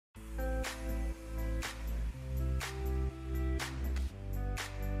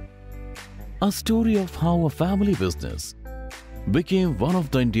A story of how a family business became one of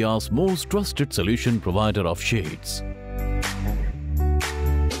the India's most trusted solution provider of shades.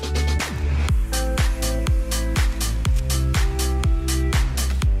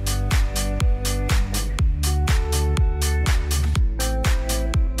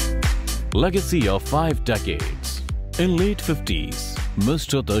 Legacy of 5 decades. In late 50s,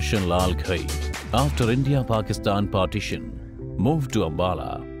 Mr. Darshan Lal Ghai, after India-Pakistan partition, moved to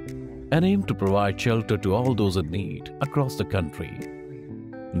Ambala and aimed to provide shelter to all those in need across the country.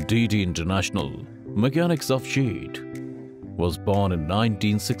 DD International, Mechanics of Shade, was born in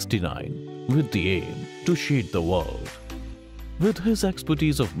 1969 with the aim to shade the world. With his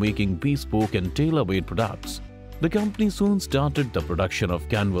expertise of making bespoke and tailor-made products, the company soon started the production of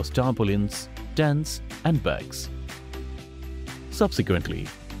canvas tarpaulins, tents and bags. Subsequently,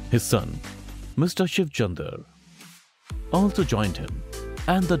 his son, Mr. Shiv Chandar, also joined him,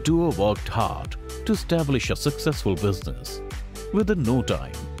 and the duo worked hard to establish a successful business. Within no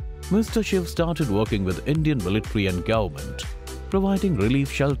time, Mr. Shiv started working with Indian military and government, providing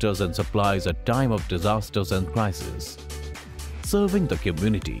relief shelters and supplies at time of disasters and crises. Serving the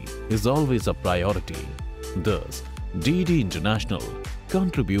community is always a priority. Thus, DD International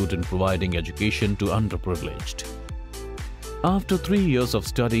contribute in providing education to underprivileged. After 3 years of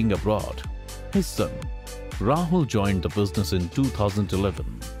studying abroad, his son, Rahul, joined the business in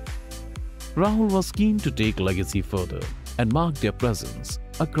 2011. Rahul was keen to take legacy further and mark their presence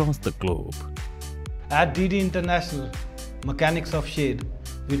across the globe. At DD International, Mechanics of Shade,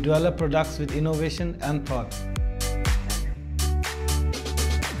 we develop products with innovation and thought.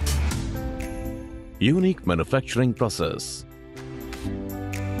 Unique manufacturing process.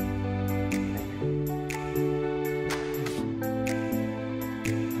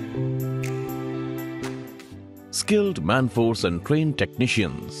 Skilled manforce and trained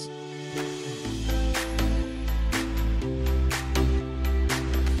technicians.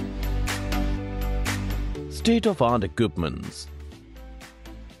 State-of-art equipments.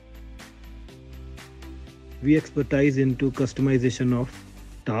 We expertise into customization of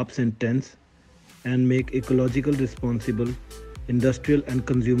tarps and tents and make ecological responsible industrial and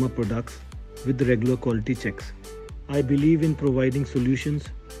consumer products with regular quality checks. I believe in providing solutions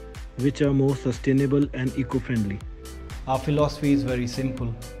which are more sustainable and eco-friendly. Our philosophy is very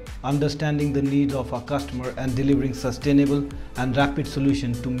simple: understanding the needs of our customer and delivering sustainable and rapid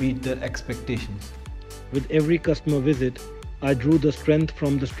solutions to meet their expectations. With every customer visit, I drew the strength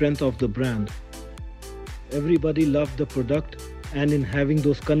from the strength of the brand. Everybody loved the product, and in having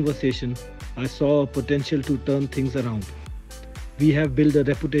those conversations, I saw a potential to turn things around. We have built a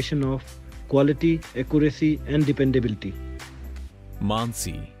reputation of quality, accuracy and dependability.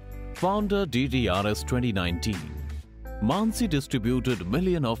 Mansi, founder DDRS 2019. Mansi distributed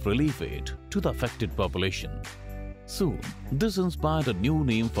millions of relief aid to the affected population. Soon, this inspired a new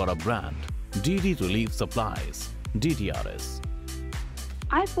name for a brand, DD Relief Supplies, DDRS.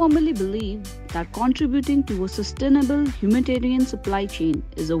 I firmly believe that contributing to a sustainable humanitarian supply chain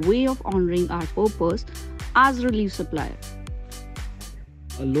is a way of honoring our purpose as relief supplier.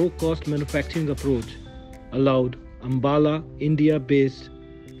 A low-cost manufacturing approach allowed Ambala, India-based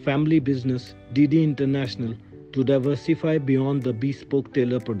family business DD International to diversify beyond the bespoke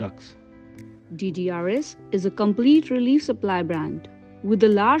tailor products. DDRS is a complete relief supply brand with a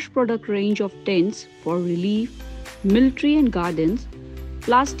large product range of tents for relief, military and gardens,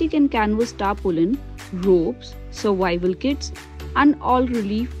 plastic and canvas tarpaulin, ropes, survival kits, and all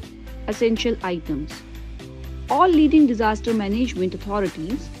relief essential items. All leading disaster management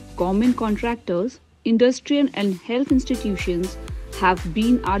authorities, government contractors, industrial and health institutions have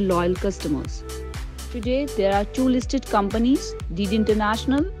been our loyal customers. Today, there are 2 listed companies, DD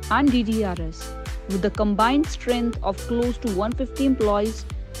International and DDRS. With a combined strength of close to 150 employees,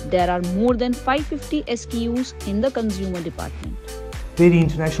 there are more than 550 SKUs in the consumer department. DD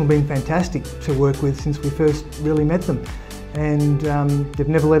International have been fantastic to work with since we first really met them, and they've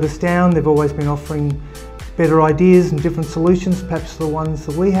never let us down. They've always been offering better ideas and different solutions, perhaps the ones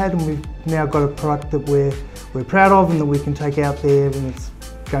that we had, and we've now got a product that we're proud of and that we can take out there, and it's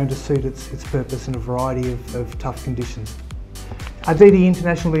going to suit its purpose in a variety of tough conditions. DD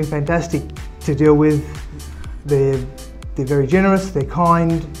International have been fantastic to deal with. They're very generous, they're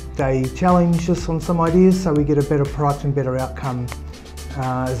kind, they challenge us on some ideas so we get a better product and better outcome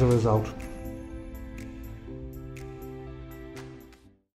as a result.